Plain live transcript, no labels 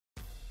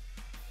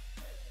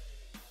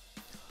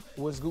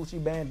What's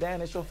Gucci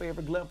Bandana? It's your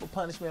favorite glutton for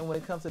punishment when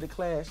it comes to the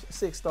Clash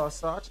 6-star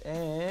Sarch.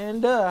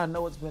 And I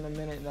know it's been a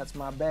minute and that's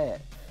my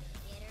bad.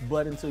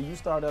 But until you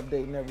start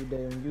updating every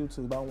day on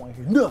YouTube, I don't want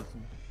to hear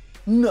nothing.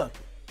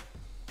 Nothing.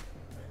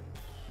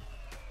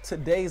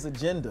 Today's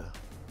agenda.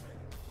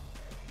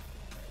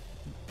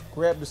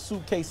 Grab the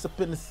suitcase up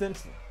in the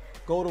central.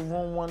 Go to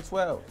room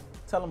 112.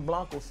 Tell them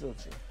Blanco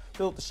sent you.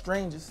 Filter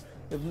strangers.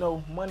 If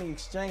no money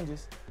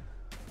exchanges.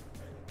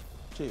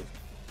 Cheers.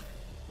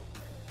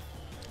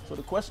 So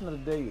the question of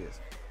the day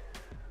is,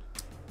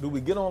 do we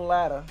get on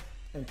ladder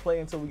and play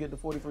until we get to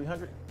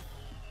 4,300?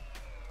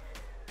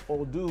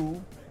 Or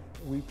do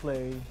we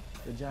play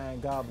the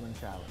Giant Goblin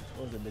Challenge?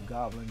 Or is it the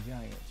Goblin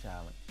Giant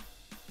Challenge?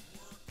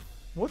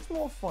 What's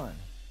more fun?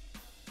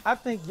 I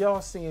think y'all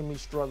seeing me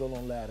struggle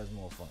on ladder is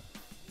more fun.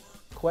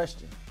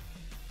 Question.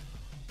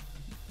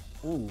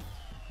 Ooh,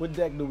 what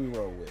deck do we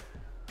roll with?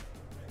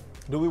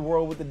 Do we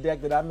roll with the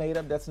deck that I made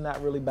up that's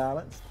not really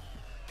balanced?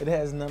 It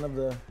has none of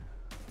the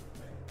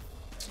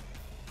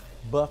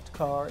buffed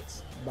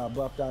cards. By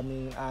buffed, I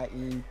mean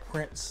i.e.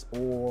 prints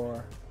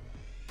or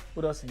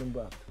what else has been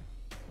buffed?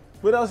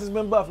 What else has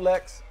been buffed,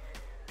 Lex?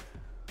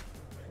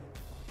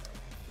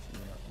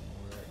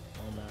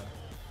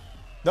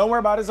 Don't worry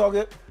about it. It's all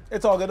good.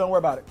 It's all good. Don't worry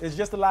about it. It's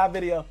just a live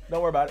video.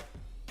 Don't worry about it.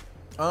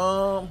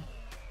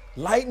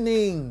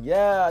 Lightning.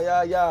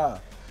 Yeah.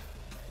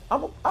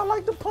 I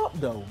like the pump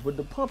though, but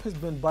the pump has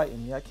been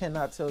biting me. I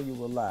cannot tell you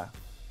a lie.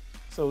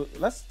 So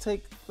let's do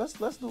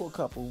a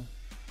couple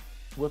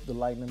with the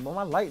lightning. But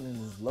my lightning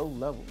is low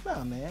level.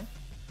 Nah, man.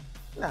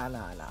 Nah.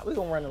 We're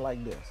gonna run it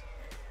like this.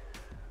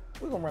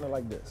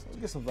 Let's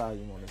get some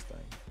volume on this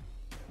thing.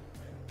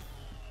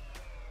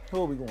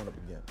 Who are we going up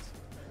against?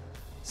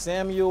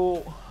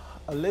 Samuel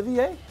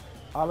Oliviera?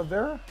 I don't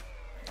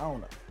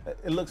know.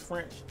 It looks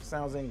French,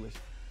 sounds English.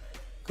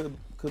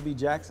 Could be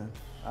Jackson.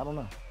 I don't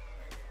know.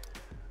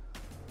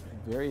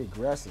 Very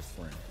aggressive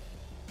friend.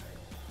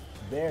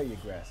 Very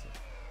aggressive.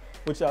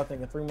 What y'all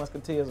thinking? 3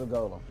 Musketeers or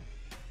Golem?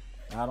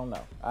 I don't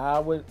know. I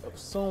would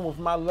assume with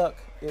my luck,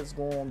 it's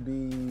going to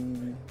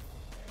be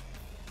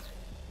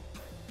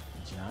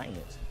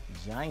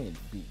Giant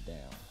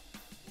beatdown.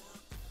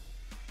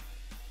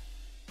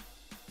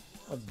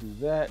 Let's do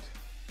that.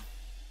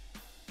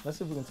 Let's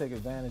see if we can take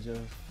advantage of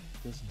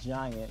this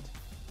Giant.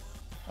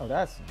 Oh,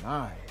 that's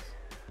nice.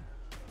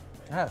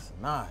 That's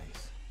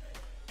nice.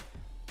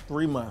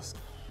 3 Musk.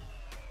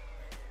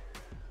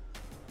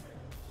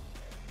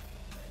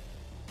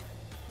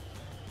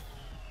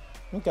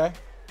 Okay.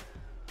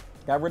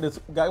 Got rid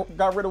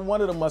of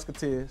one of the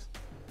Musketeers.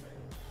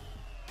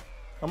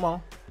 Come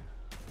on.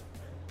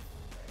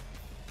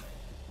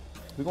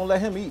 We're gonna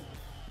let him eat.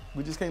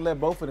 We just can't let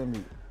both of them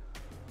eat.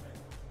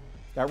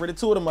 Got rid of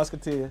 2 of the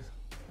Musketeers.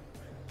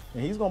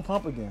 And he's gonna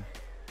pump again.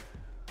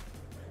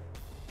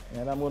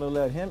 And I'm gonna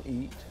let him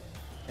eat.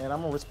 And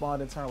I'm gonna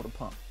respond in turn with a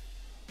pump.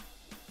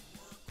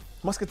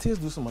 Musketeers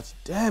do so much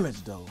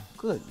damage though.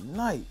 Good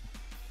night.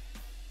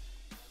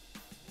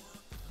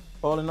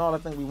 All in all, I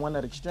think we won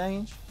that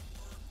exchange.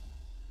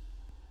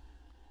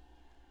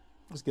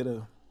 Let's get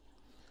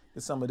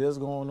some of this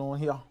going on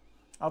here.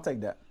 I'll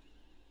take that.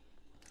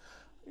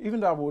 Even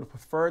though I would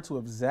prefer to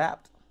have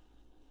zapped,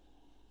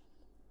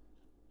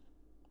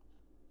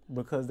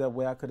 because that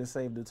way I could have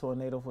saved the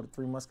tornado for the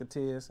 3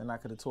 Musketeers and I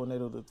could have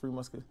tornadoed the 3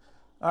 Musketeers.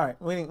 All right,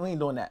 we ain't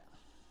doing that.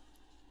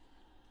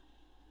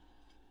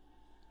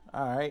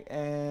 All right,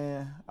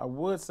 and I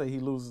would say he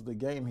loses the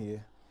game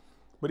here,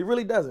 but he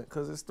really doesn't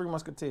because it's 3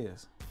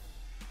 Musketeers.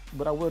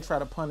 But I will try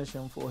to punish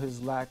him for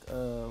his lack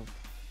of,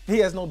 he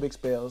has no big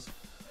spells,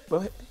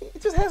 but he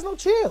just has no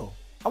chill.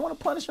 I want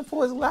to punish him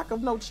for his lack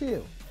of no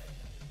chill.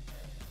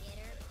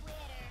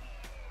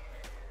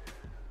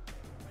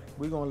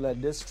 We're going to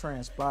let this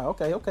transpire.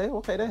 Okay,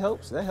 that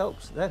helps.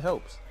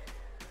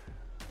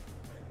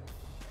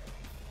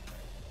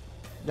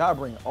 Y'all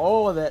bring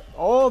all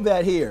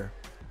that here.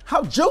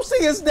 How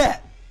juicy is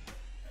that?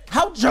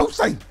 How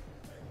juicy?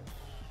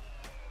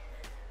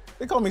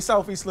 They call me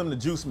Southeast Slim the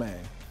Juice Man.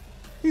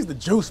 He's the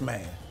Juice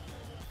Man.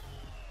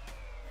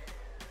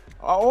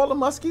 Are all the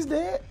muskies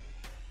dead?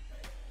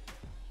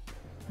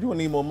 You gonna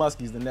need more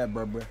muskies than that,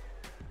 bruh.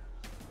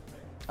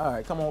 All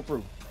right, come on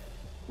through.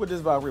 What this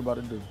Valkyrie about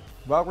to do?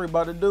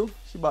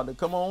 She about to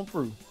come on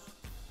through.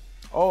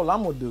 All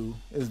I'm gonna do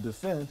is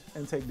defend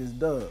and take this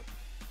dub.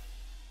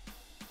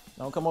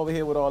 Don't come over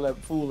here with all that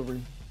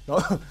foolery.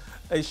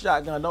 Hey,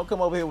 shotgun, don't come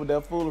over here with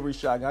that foolery,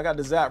 shotgun. I got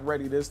the zap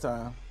ready this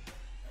time.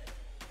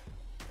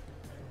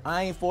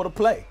 I ain't for the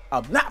play.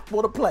 I'm not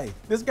for the play.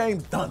 This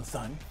game's done,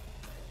 son.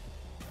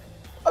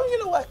 Oh, you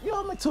know what?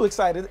 I'm too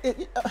excited.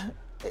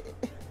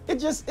 It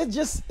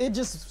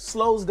just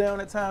slows down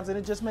at times, and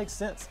it just makes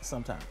sense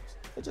sometimes.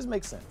 It just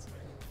makes sense.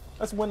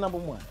 That's win number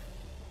 1.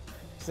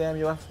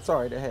 Samuel, I'm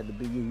sorry that had to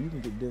be you. You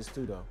can get this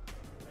too, though.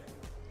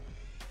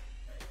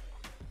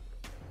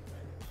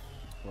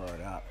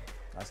 Word up.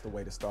 That's the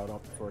way to start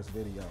off the first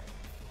video.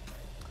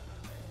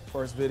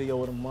 First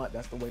video of the month.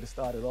 That's the way to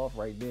start it off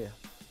right there.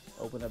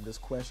 Open up this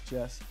quest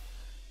chest.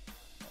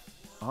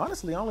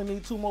 Honestly, I only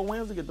need 2 more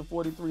wins to get to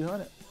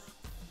 4,300.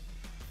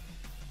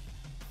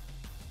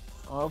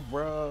 Oh,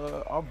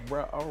 bruh. Oh,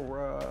 bruh. Oh,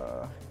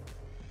 bruh.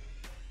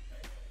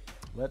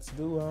 Let's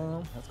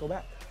go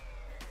back.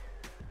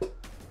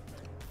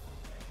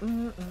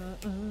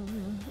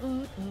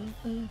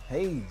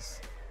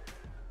 Hayes.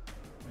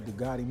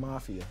 Bugatti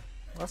Mafia.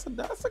 That's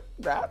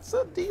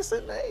a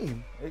decent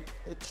name.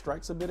 It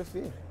strikes a bit of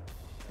fear.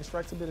 It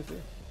strikes a bit of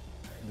fear.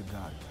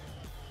 Bugatti.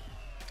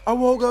 I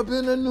woke up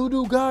in a new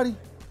Bugatti.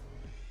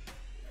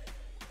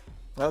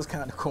 That was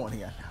kind of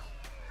corny, I know.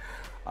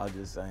 I was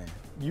just saying.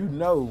 You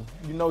know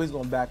he's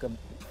gonna back up.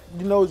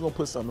 You know he's gonna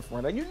put something in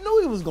front of that. You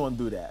knew he was gonna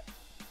do that.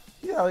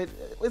 You know,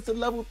 it's a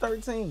level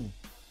 13.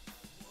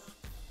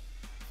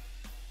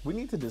 We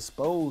need to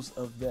dispose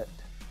of that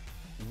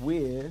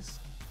whiz.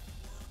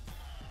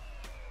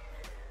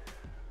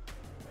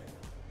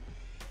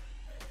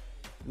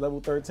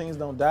 Level 13s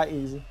don't die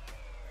easy.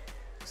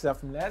 Except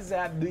from that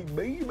side, big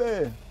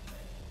baby.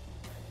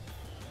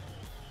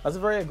 That's a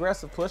very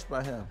aggressive push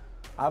by him.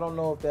 I don't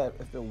know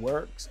if it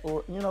works,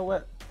 or you know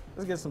what?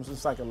 Let's get some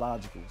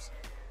psychologicals.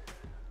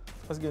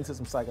 Let's get into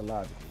some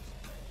psychologicals.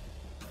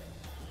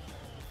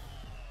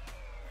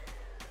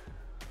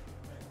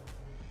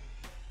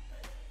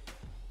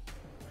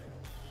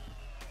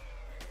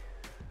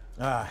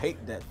 I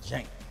hate that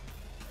jank.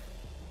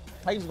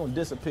 How you just gonna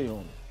disappear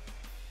on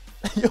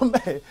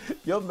me?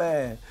 Your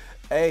man.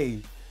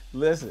 Hey,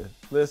 listen.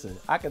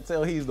 I can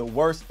tell he's the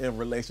worst in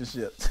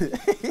relationships.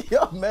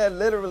 Your man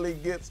literally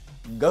gets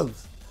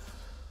ghost.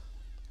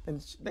 And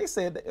they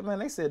said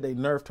they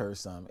nerfed her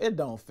some. It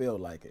don't feel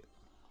like it.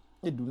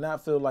 It do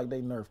not feel like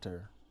they nerfed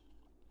her.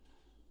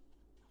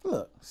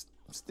 Look,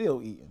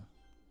 still eating.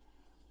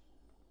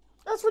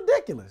 That's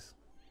ridiculous.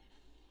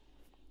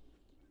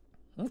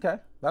 Okay,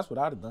 that's what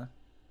I'd have done.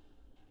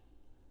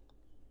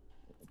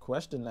 The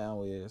question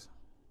now is,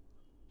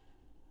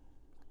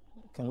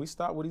 can we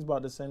stop what he's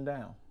about to send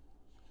down?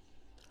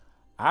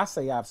 I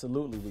say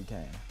absolutely we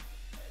can.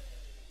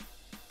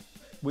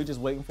 We're just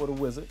waiting for the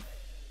wizard.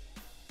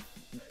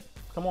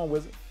 Come on,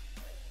 wizard.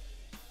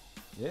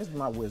 There's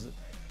my wizard.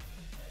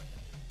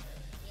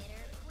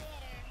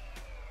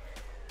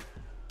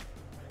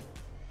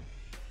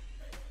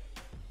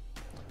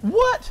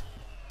 What?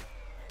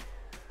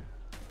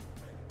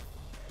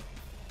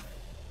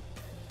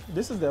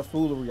 This is that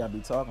foolery I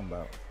be talking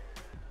about.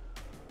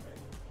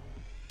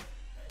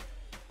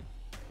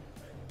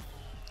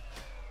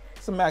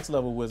 It's a max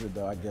level wizard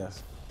though, I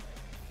guess.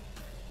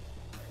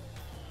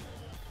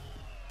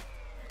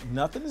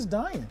 Nothing is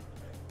dying.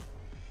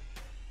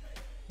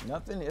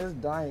 Nothing is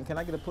dying. Can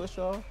I get a push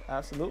off?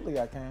 Absolutely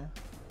I can.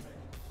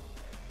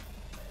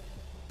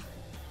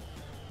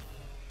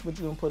 What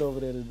you gonna put over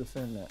there to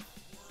defend that?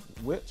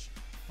 Witch?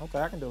 Okay,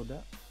 I can deal with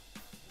that.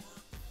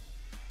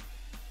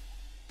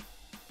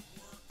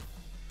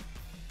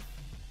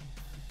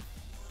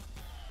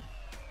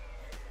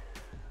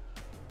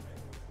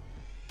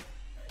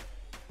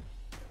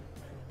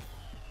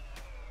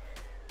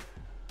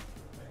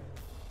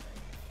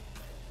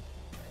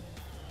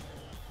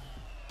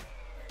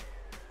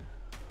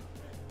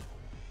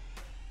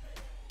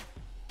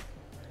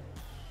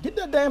 Get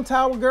that damn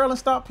tower, girl, and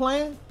stop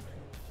playing.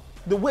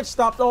 The witch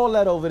stopped all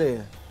that over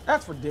there.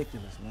 That's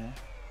ridiculous, man.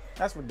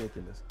 That's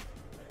ridiculous.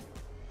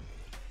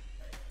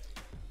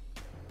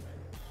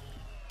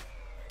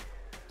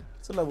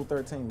 It's a level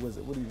 13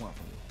 wizard. What do you want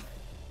from me?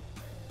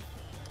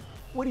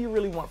 What do you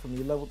really want from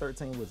me, level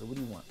 13 wizard? What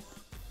do you want?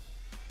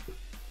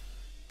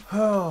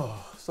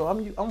 Oh, so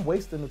I'm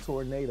wasting the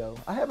tornado.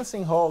 I haven't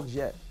seen hogs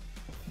yet,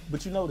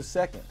 but you know the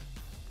second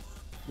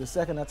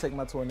I take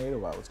my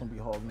tornado out, it's gonna be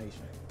Hog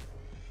Nation.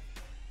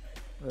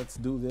 Let's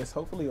do this.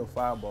 Hopefully he'll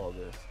fireball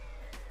this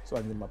so I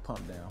can get my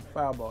pump down.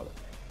 Fireball it.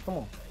 Come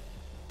on.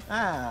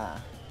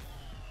 Ah.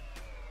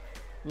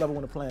 Love it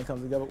when the plan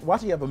comes together.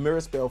 Watch you have a mirror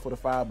spell for the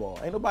fireball.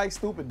 Ain't nobody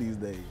stupid these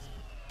days.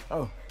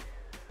 Oh.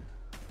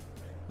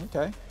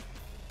 Okay.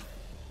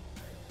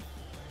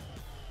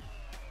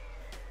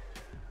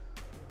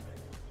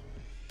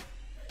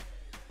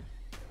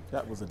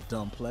 That was a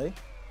dumb play.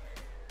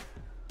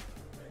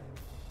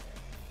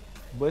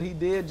 But he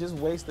did just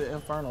waste the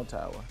Inferno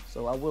Tower.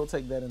 So I will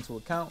take that into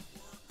account.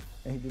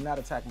 And he did not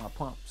attack my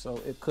pump, so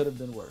it could have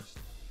been worse.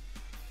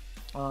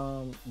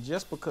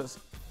 Just because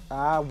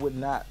I would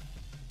not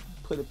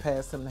put it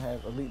past him to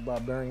have Elite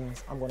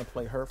Barbarians, I'm gonna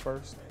play her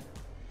first.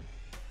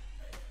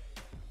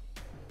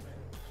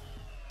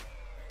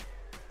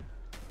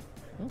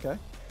 Okay.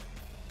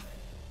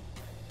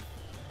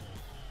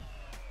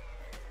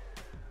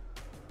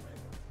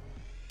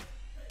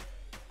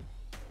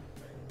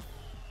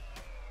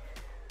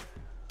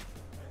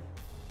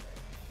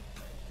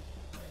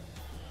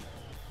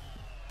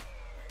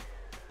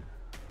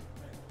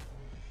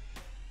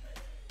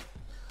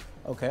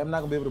 Okay, I'm not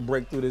gonna be able to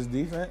break through this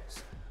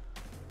defense.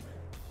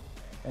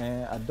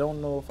 And I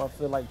don't know if I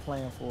feel like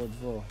playing for a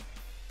draw.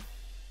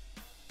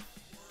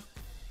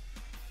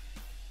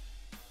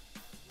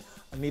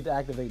 I need to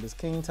activate this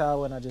King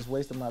Tower, and I just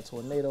wasted my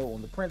tornado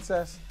on the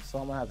princess, so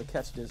I'm gonna have to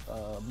catch this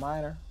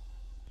miner.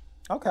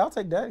 Okay, I'll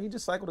take that. He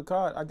just cycled a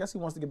card. I guess he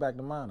wants to get back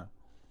to mana.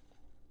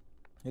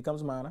 Here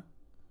comes mana.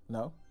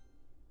 No.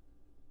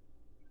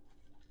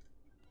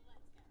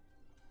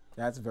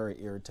 That's very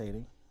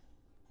irritating.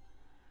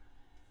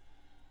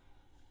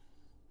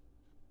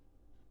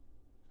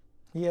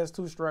 He has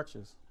 2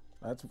 structures.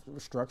 That's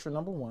structure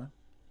number 1.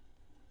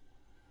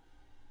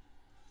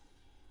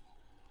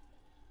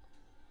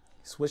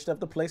 Switched up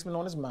the placement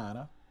on his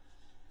miner.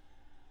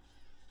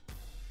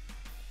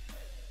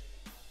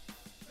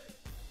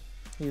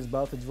 He's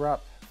about to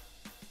drop.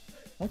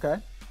 Okay,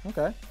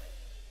 okay.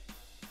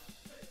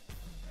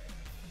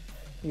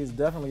 He is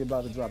definitely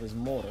about to drop his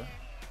mortar.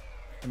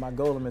 And my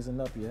golem isn't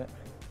up yet.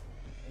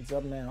 It's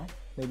up now.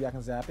 Maybe I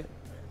can zap it.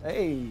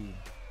 Hey.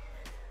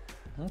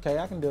 Okay,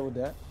 I can deal with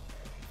that.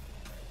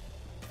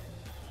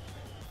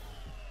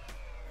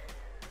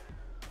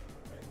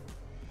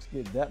 Let's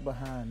get that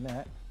behind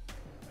that.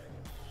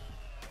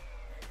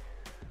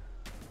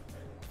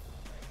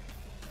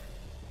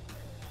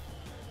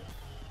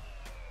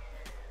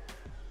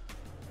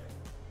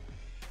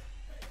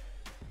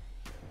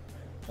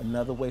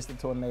 Another wasted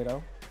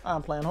tornado.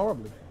 I'm playing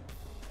horribly.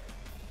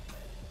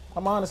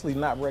 I'm honestly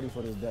not ready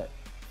for this deck.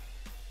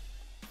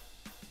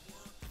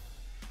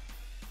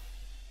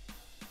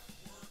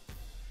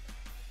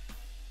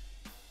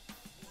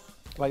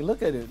 Like,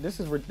 look at it. This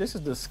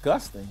is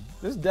disgusting.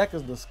 This deck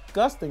is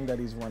disgusting that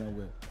he's running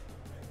with.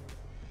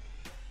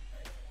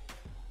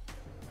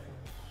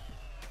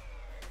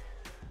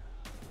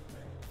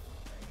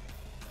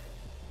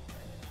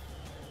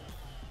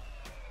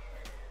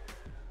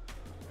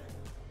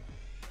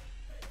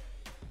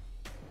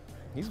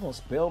 He's gonna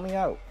spell me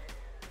out.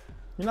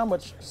 You know how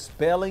much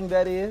spelling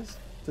that is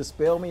to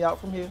spell me out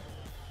from here?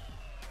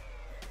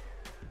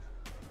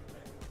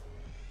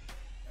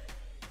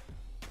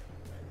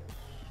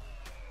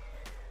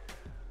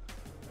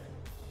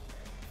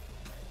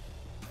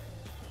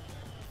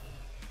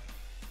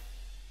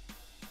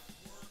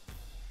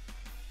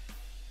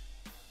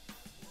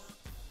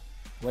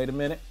 Wait a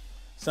minute.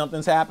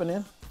 Something's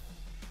happening.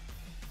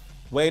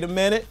 Wait a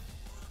minute.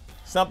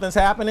 Something's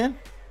happening.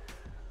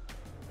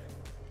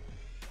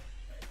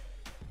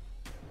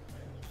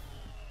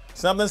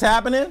 Something's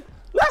happening.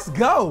 Let's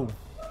go.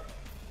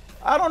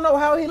 I don't know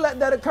how he let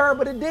that occur,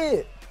 but it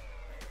did.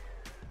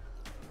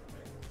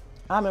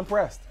 I'm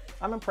impressed.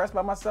 I'm impressed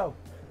by myself.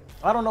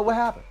 I don't know what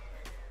happened.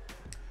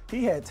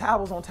 He had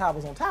towers on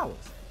towers on towers.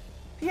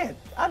 He had,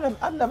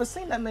 I've never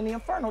seen that many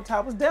Inferno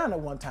towers down at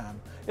one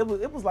time. It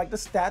was like the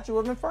statue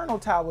of Inferno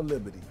Tower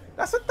Liberty.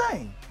 That's a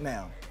thing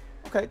now.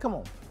 Okay, come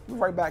on. We're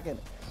right back in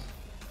it.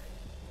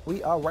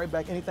 We are right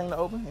back. Anything to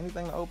open?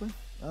 Anything to open?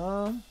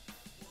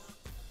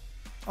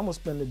 I'm gonna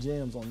spend the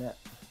gems on that.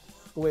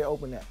 Go ahead,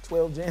 open that.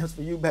 12 gems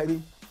for you,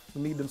 baby.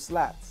 We need them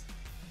slots.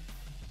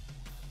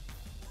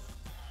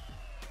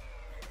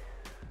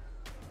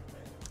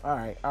 All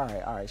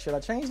right. Should I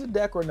change the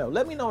deck or no?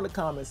 Let me know in the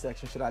comment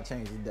section, should I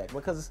change the deck?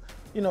 Because,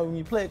 you know, when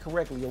you play it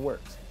correctly, it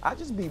works. I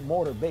just beat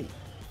Mortar Bait.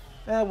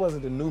 That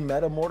wasn't the new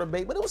meta Mortar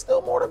Bait, but it was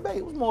still Mortar Bait.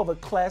 It was more of a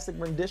classic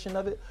rendition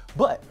of it.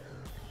 But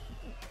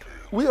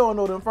we all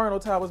know the Inferno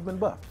Tower's been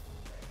buffed.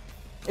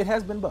 It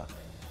has been buffed.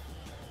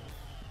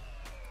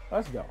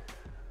 Let's go.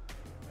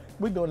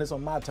 We're doing this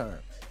on my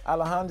terms.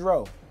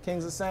 Alejandro,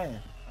 Kings of Sand.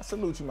 I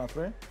salute you, my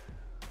friend.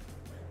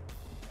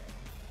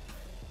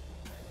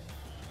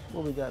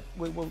 What we got?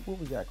 What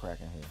we got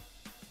cracking here?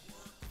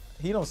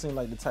 He don't seem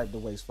like the type to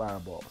waste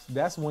fireballs.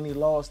 That's when he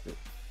lost it.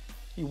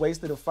 He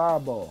wasted a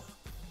fireball.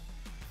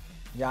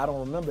 Yeah, I don't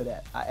remember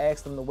that. I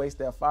asked him to waste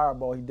that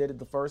fireball. He did it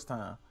the first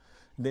time.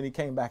 Then he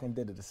came back and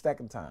did it the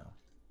second time.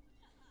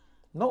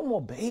 No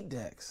more bait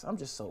decks. I'm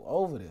just so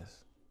over this.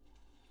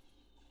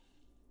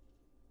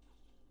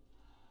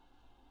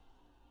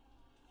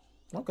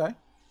 Okay.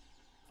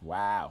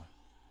 Wow.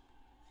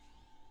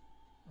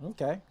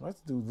 Okay,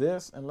 let's do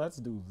this and let's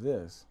do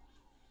this.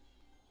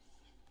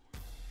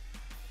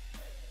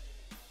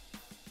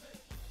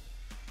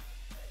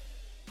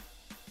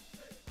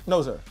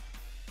 No, sir.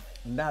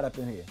 Not up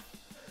in here.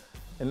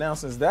 And now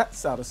since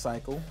that's out of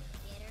cycle,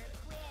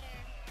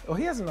 oh,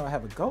 he doesn't know I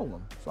have a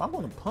golem, so I'm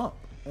going to pump,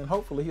 and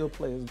hopefully he'll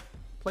play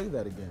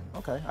that again.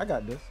 Okay, I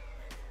got this.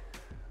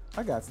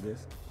 I got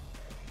this.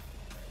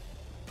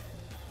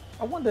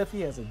 I wonder if he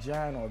has a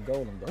giant or a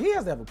golem, though. He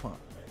has to have a pump.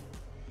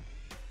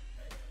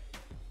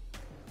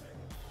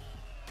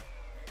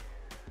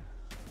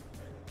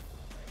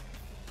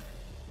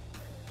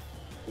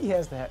 He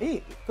has to have.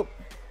 The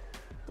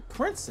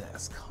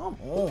princess, come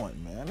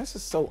on, man. This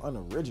is so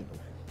unoriginal.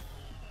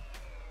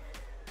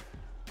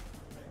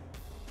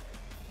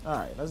 All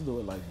right, let's do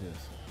it like this.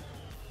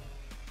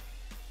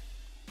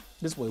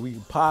 This way we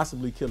can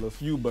possibly kill a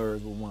few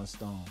birds with one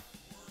stone.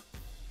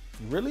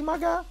 Really, my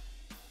guy?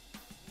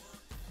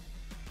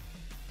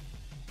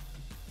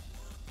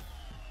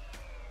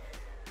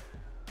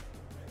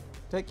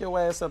 Take your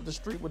ass up the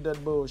street with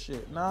that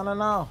bullshit. No, no,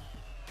 no.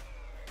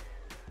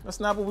 That's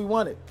not what we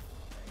wanted.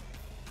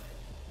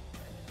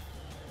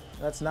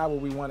 That's not what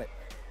we wanted.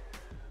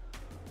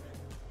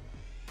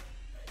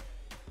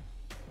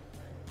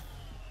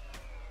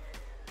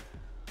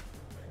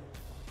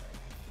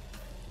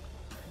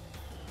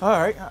 All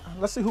right,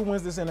 let's see who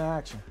wins this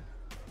interaction.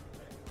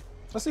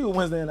 Let's see who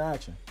wins the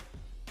interaction.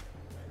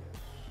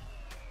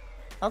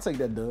 I'll take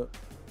that dub.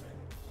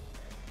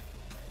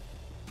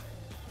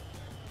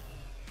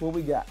 What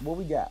we got? What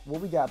we got?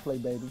 What we got, play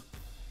baby?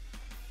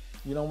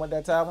 You don't want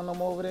that towel no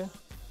more over there?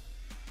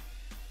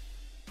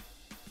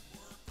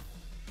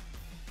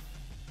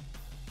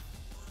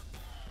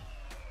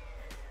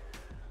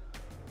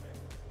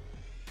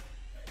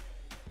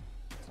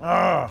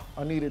 Ah,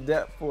 I needed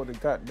that for the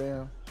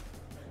goddamn.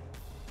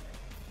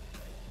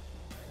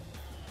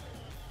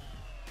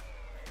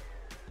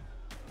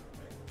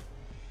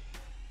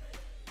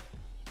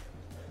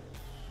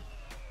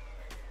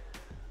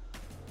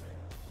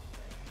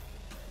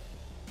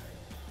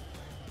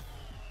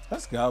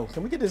 Let's go.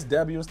 Can we get this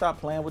W and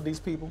stop playing with these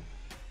people?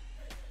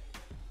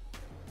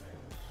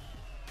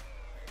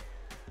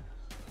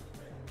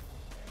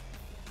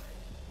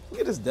 Can we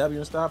get this W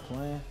and stop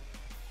playing?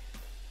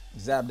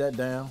 Zap that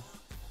down.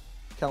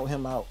 Count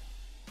him out.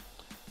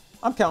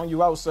 I'm counting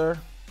you out, sir.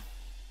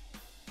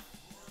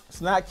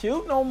 It's not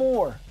cute no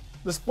more.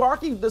 The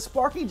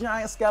Sparky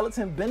giant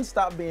skeleton been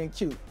stopped being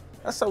cute.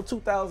 That's so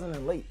 2000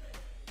 and late.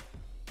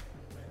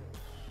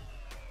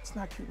 It's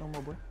not cute no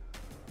more, bro.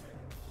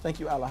 Thank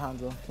you,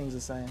 Alejandro. Kings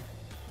is saying.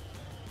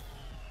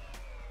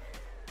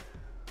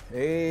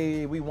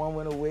 Hey, we one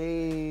win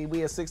away.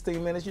 We at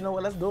 16 minutes. You know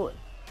what? Let's do it.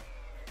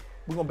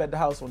 We're going to bet the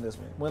house on this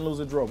one. Win,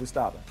 lose, or draw. We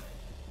stopping.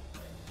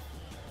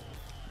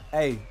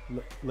 Hey,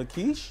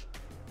 Lakeisha,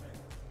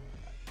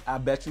 I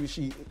bet you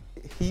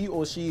he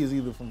or she is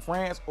either from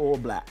France or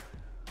black.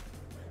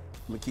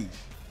 Lakeisha.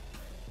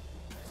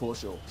 For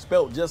sure.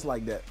 Spelled just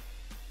like that.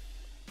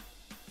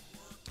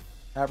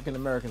 African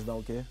Americans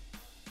don't care.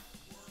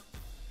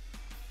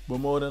 But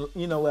more than,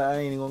 you know what, I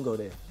ain't even gonna go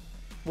there.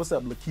 What's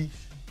up, Lakeisha?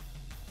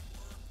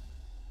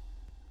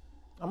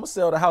 I'm gonna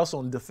sell the house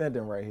on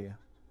defending right here.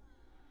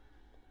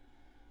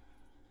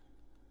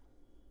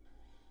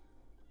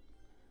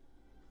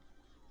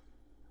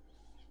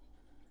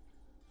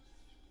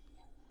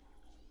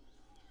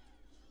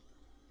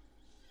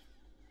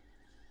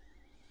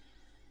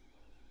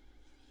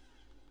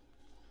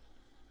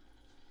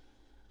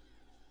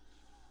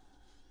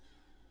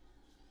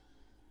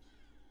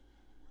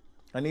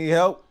 I need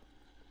help.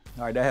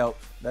 All right, that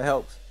helps. That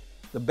helps.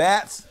 The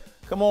bats,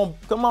 come on,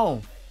 come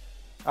on.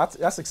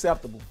 That's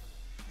acceptable.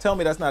 Tell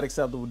me that's not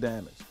acceptable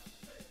damage.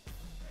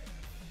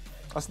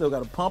 I still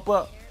got to pump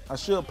up. I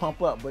should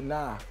pump up, but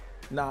nah.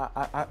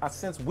 I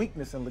sense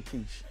weakness in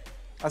Lakeisha.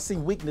 I see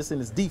weakness in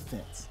his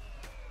defense.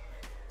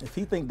 If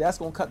he think that's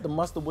gonna cut the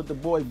mustard with the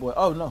boy,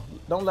 oh no,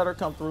 don't let her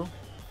come through.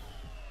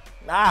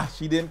 Nah,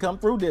 she didn't come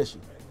through, did she?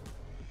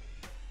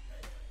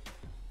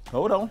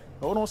 Hold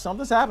on,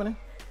 something's happening.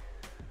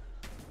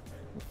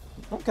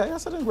 Okay,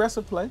 that's an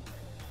aggressive play.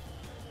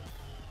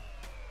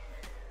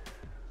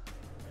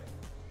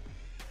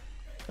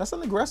 That's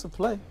an aggressive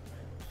play.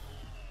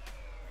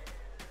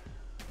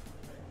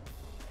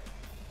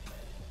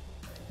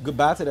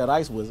 Goodbye to that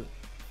ice wizard.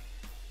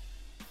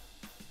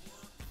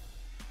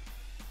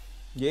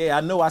 Yeah,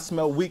 I know I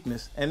smell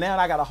weakness. And now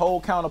I got a whole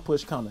counter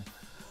push coming.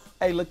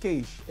 Hey,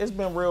 Lakeisha, it's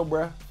been real,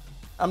 bruh.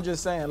 I'm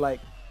just saying,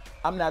 like,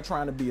 I'm not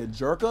trying to be a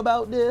jerk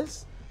about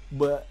this,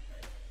 but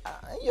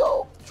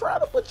yo, try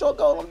to put your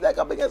Golem deck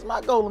up against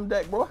my Golem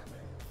deck, bro.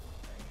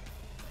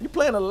 You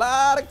playing a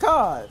lot of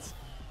cards.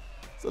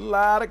 It's a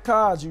lot of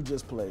cards you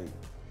just played.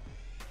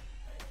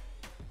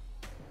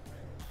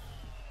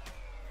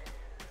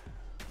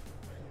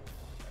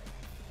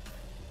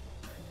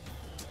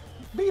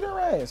 Beat her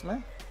ass,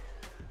 man.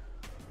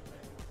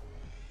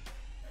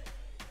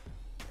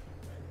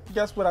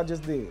 Guess what I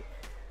just did?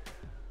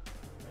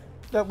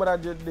 Guess what I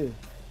just did?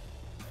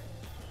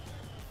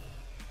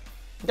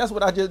 Guess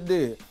what I just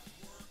did?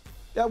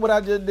 Guess what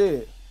I just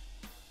did?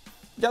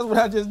 Guess what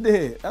I just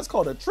did? That's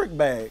called a trick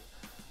bag.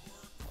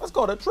 That's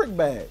called a trick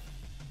bag.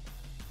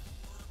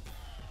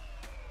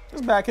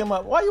 Just back him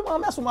up. Why you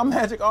want to mess with my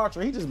magic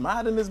archer? He just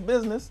minding his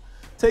business,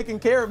 taking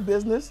care of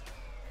business,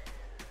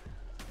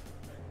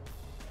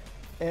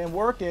 and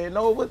working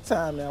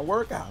overtime now.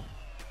 Work out.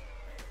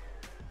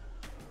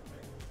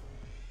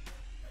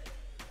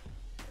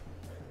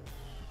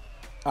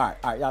 All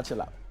right, y'all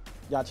chill out.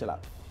 Y'all chill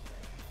out.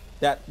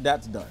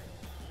 That's done.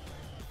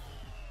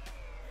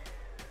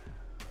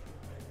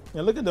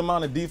 And look at the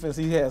amount of defense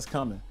he has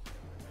coming.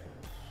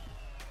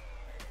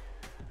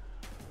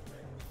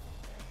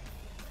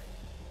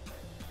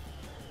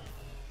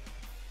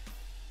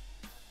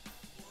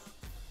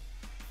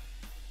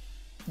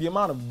 The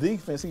amount of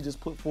defense he just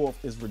put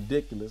forth is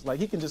ridiculous. Like,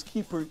 he can just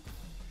keep her,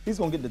 he's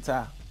gonna get the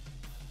tie.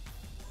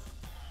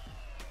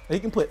 He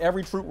can put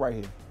every troop right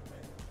here.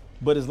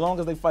 But as long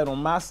as they fight on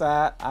my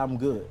side, I'm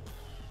good.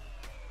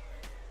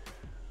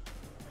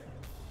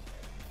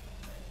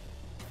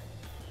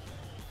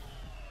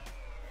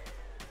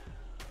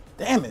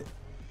 Damn it.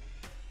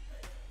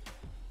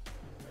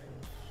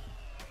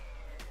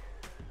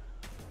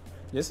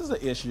 This is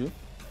an issue.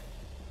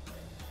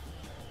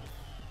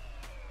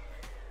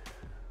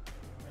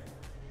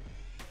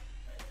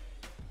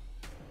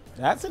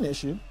 That's an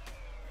issue.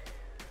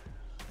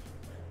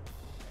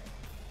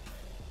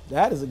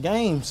 That is a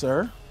game,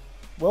 sir.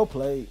 Well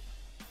played.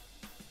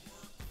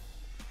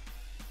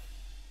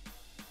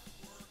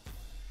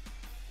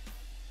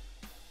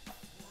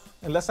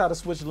 Unless I had to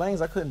switch lanes,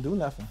 I couldn't do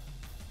nothing.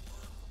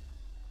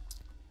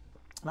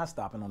 Not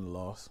stopping on the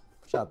loss.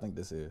 What y'all think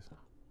this is?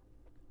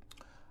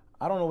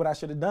 I don't know what I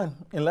should have done.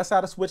 Unless I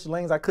had to switch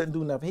lanes, I couldn't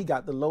do nothing. He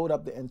got to load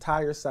up the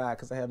entire side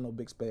because I have no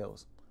big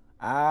spells.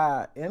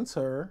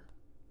 Enter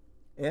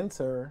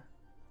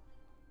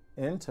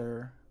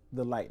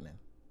the lightning.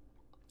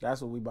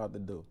 That's what we about to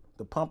do.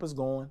 The pump is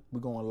going, we're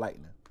going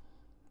lightning.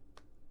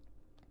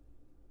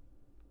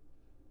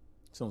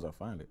 As soon as I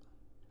find it.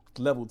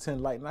 Level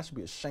 10 lightning, I should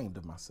be ashamed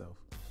of myself.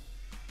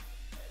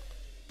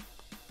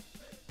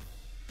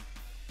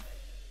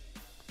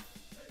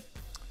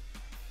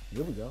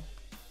 Here we go.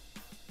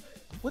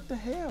 What the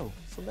hell?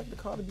 Select the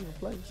card to be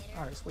replaced.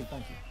 All right, sweet,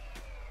 thank you.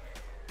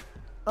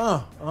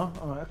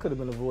 That could have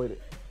been avoided.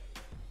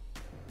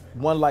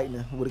 One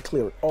lightning would have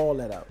cleared all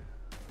that out.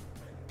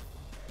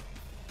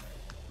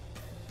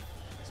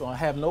 So I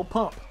have no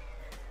pump.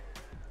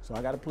 So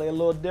I got to play a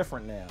little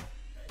different now.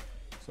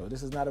 So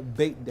this is not a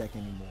bait deck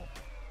anymore.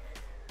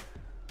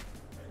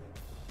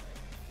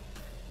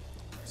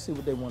 Let's see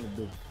what they want to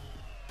do.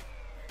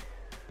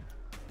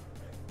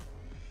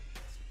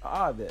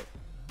 That.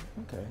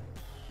 Okay.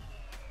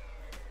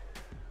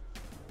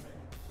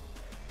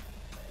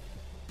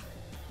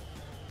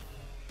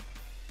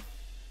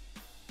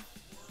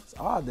 It's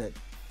odd that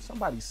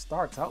somebody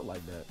starts out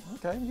like that.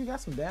 Okay, you got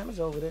some damage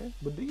over there.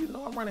 But do you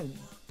know I'm running?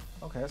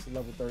 Okay, that's a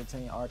level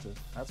 13 archers.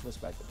 That's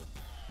respectable.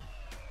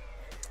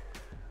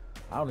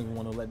 I don't even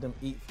want to let them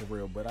eat for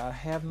real, but I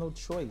have no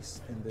choice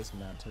in this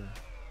matter.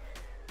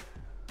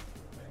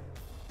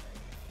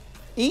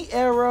 Eat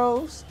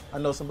arrows. I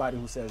know somebody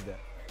who says that.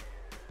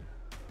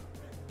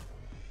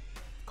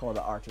 Call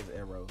the archers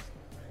arrows.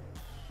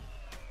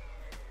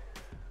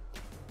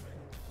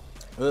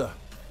 Ugh.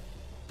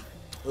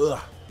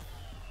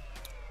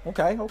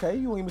 Okay, you want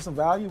to give me some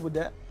value with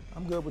that?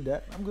 I'm good with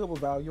that. I'm good with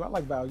value. I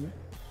like value.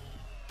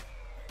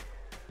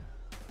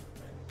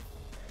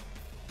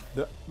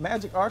 The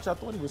magic archer, I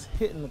thought he was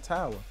hitting the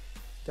tower.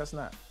 Guess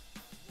not.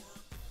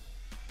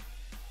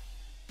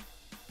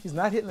 He's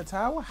not hitting the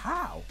tower?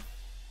 How?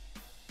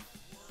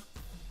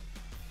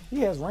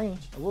 He has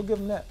range. I will give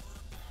him that.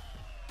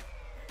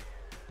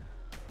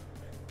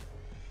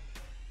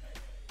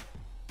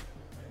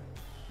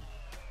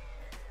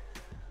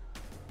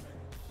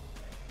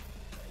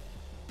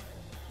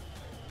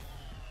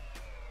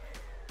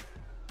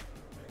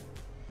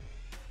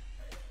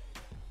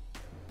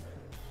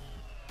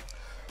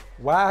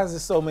 Why is there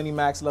so many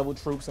max level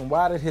troops, and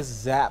why did his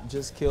zap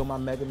just kill my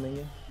Mega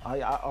Minion?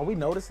 Are we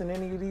noticing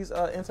any of these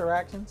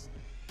interactions?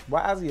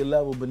 Why is he a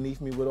level beneath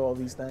me with all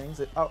these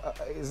things?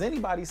 Is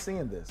anybody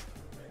seeing this?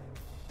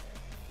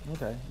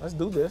 Okay, let's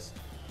do this.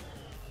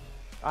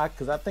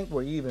 Because I think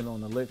we're even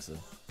on Elixir,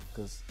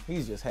 because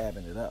he's just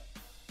having it up.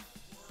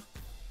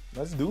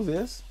 Let's do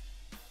this.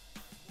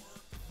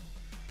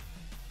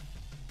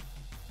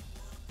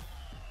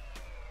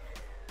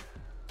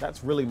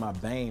 That's really my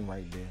bane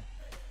right there.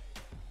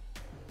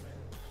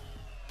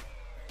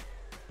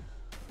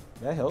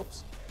 That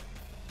helps.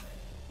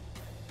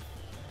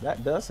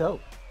 That does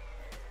help.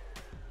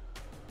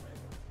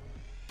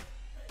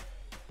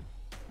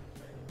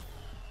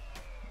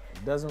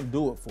 It doesn't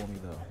do it for me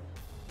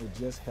though. It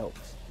just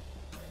helps.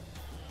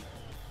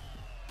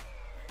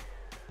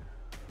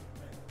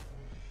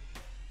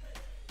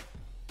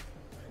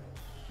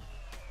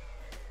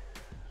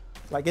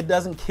 Like it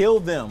doesn't kill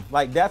them.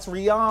 Like that's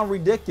beyond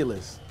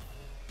ridiculous.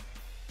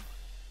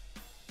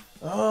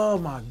 Oh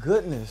my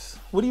goodness.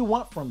 What do you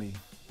want from me?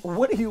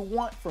 What do you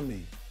want from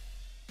me?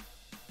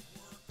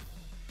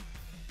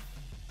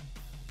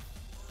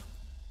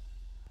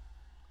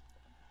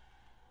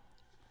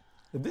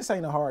 If this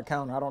ain't a hard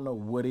counter, I don't know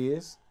what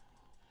is.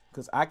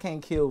 Because I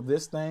can't kill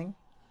this thing.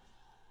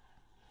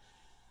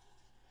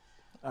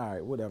 All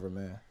right, whatever,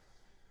 man.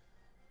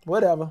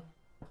 Whatever.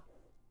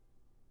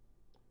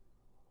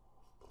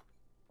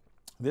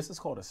 This is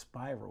called a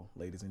spiral,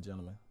 ladies and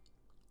gentlemen.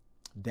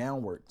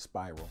 Downward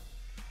spiral.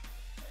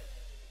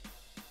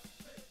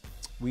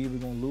 We either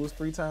gonna lose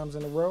 3 times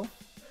in a row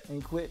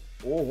and quit,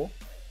 or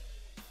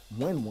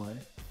win one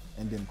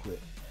and then quit.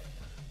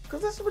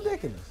 Because this is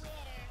ridiculous.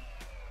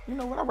 You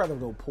know what? I'd rather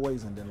go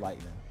poison than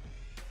lightning.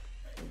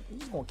 I'm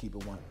just gonna keep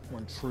it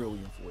 1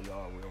 trillion for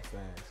y'all real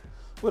fast.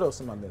 What else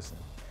am I missing?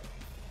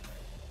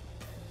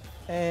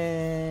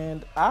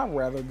 And I'd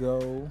rather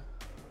go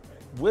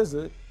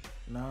wizard.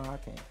 No, I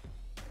can't.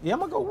 Yeah, I'm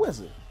gonna go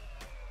wizard.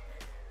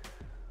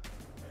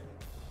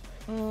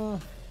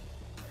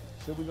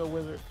 Should we go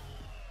wizard?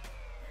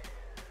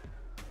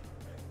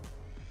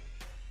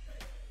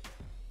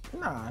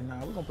 Nah,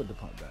 we're gonna put the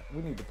pump back.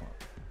 We need the pump.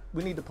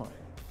 We need the pump.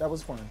 That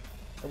was fun.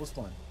 That was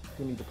fun.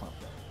 We need the pump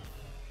back.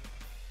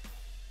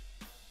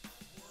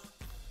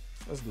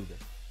 Let's do this.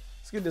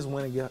 Let's get this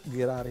win and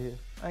get out of here.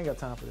 I ain't got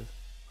time for this.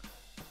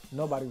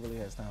 Nobody really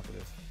has time for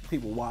this.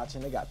 People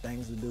watching, they got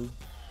things to do.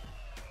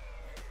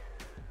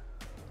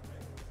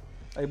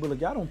 Hey, but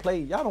look, y'all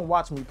don't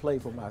watch me play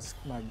for my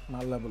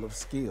level of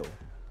skill.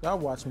 Y'all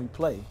watch me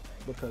play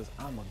because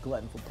I'm a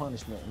glutton for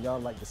punishment and y'all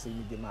like to see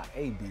me get my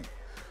A beat.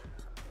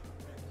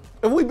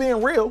 If we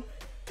being real,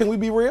 Can we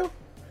be real?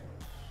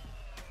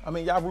 I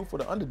mean, y'all root for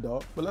the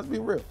underdog, but let's be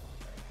real.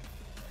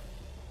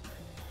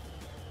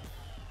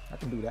 I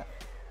can do that.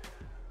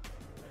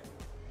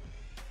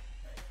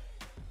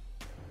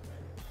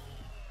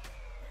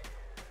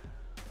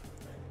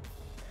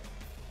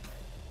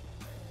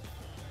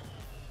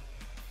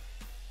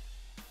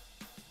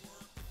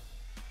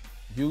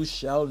 You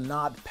shall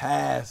not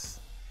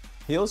pass.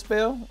 Heal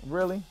spell?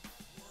 Really?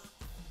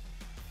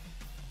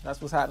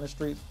 That's what's hot in the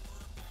streets?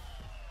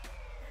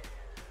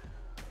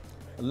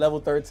 A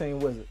level 13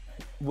 wizard.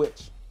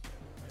 Witch.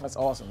 That's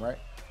awesome, right?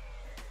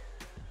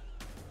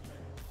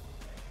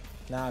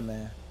 Nah,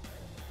 man.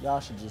 Y'all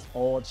should just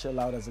all chill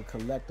out as a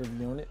collective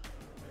unit.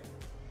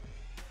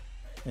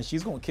 And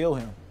she's gonna kill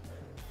him.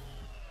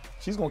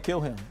 She's gonna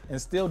kill him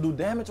and still do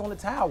damage on the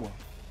tower.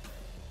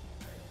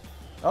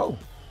 Oh.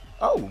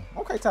 Oh,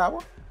 okay, tower.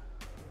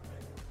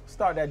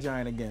 Start that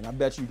giant again. I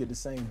bet you get the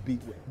same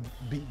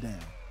beat down.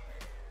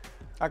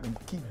 I can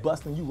keep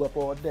busting you up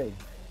all day.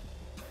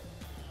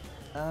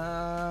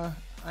 I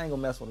ain't gonna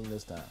mess with him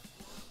this time.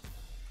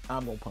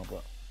 I'm gonna pump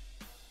up.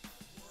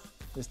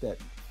 It's that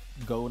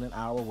golden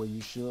hour where you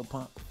should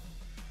pump.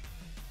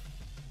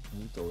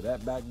 You throw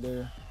that back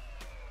there.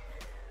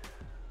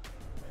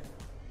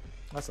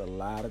 That's a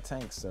lot of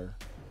tanks, sir.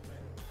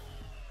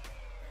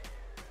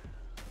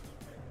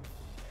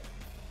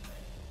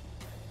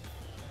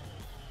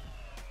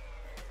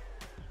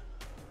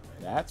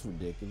 That's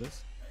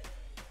ridiculous.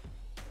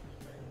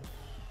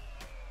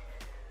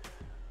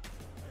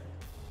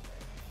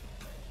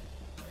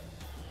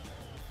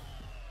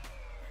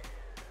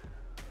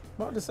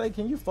 I'm about to say,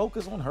 can you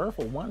focus on her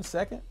for 1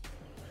 second?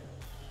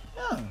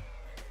 Yeah.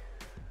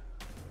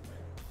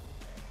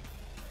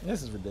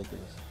 This is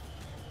ridiculous.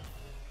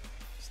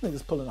 This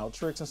nigga's pulling out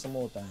tricks and some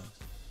more things.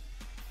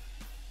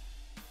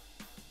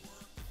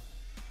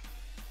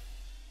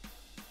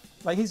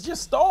 Like, he's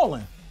just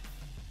stalling.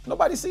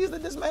 Nobody sees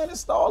that this man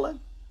is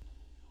stalling.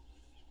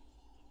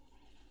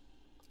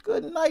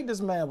 Good night,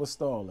 this man was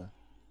stalling.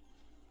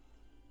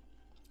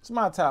 It's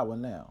my tower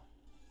now.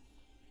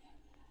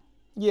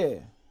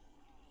 Yeah.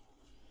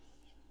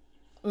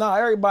 Nah,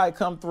 everybody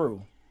come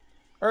through.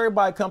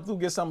 Everybody come through,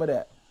 get some of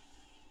that.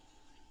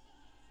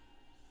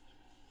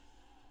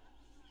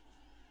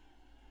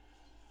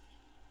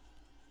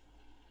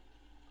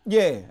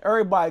 Yeah,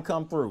 everybody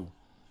come through.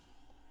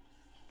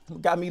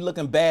 Got me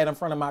looking bad in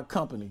front of my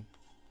company.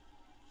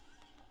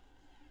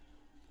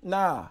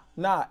 Nah,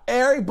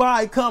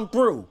 everybody come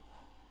through.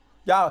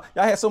 Y'all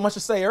had so much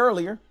to say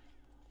earlier.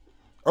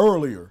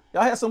 Y'all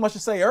had so much to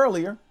say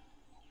earlier.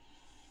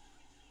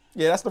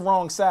 Yeah, that's the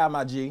wrong side,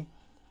 my G.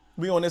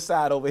 We on this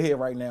side over here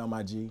right now,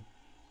 my G.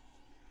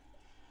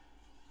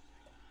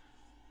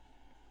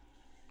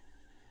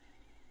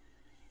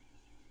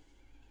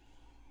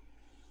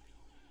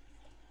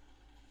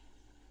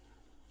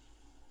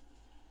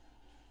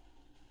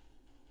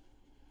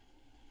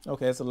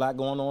 Okay, it's a lot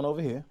going on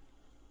over here.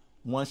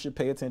 One should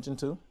pay attention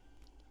to.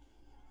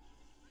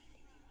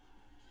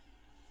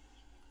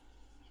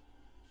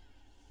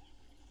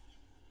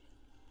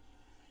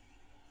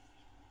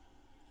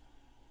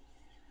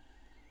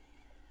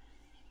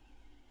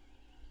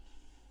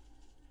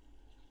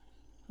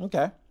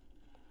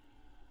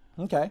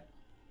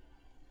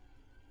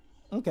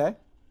 Okay.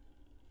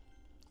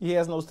 He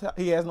has no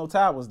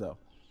towers though.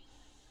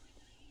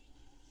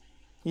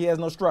 He has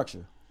no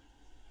structure.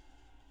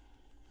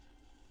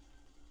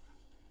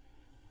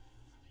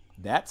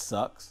 That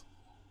sucks.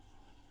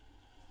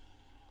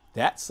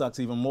 That sucks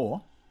even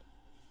more.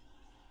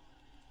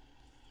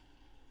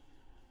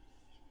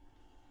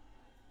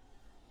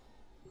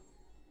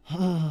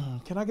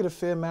 Can I get a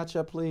fair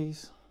matchup,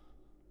 please?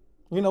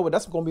 You know what?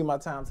 That's going to be my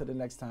time to the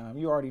next time.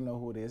 You already know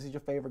who it is. He's your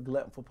favorite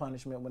glutton for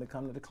punishment when it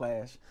comes to the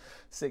clash.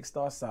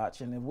 6-star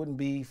Sach. And it wouldn't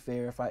be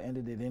fair if I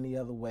ended it any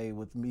other way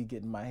with me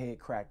getting my head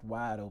cracked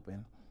wide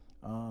open.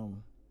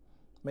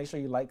 Make sure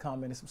you like,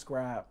 comment, and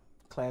subscribe.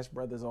 Clash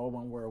Brothers, all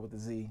one word with a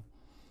Z.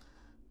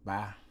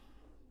 Bye.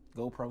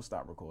 GoPro,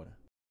 stop recording.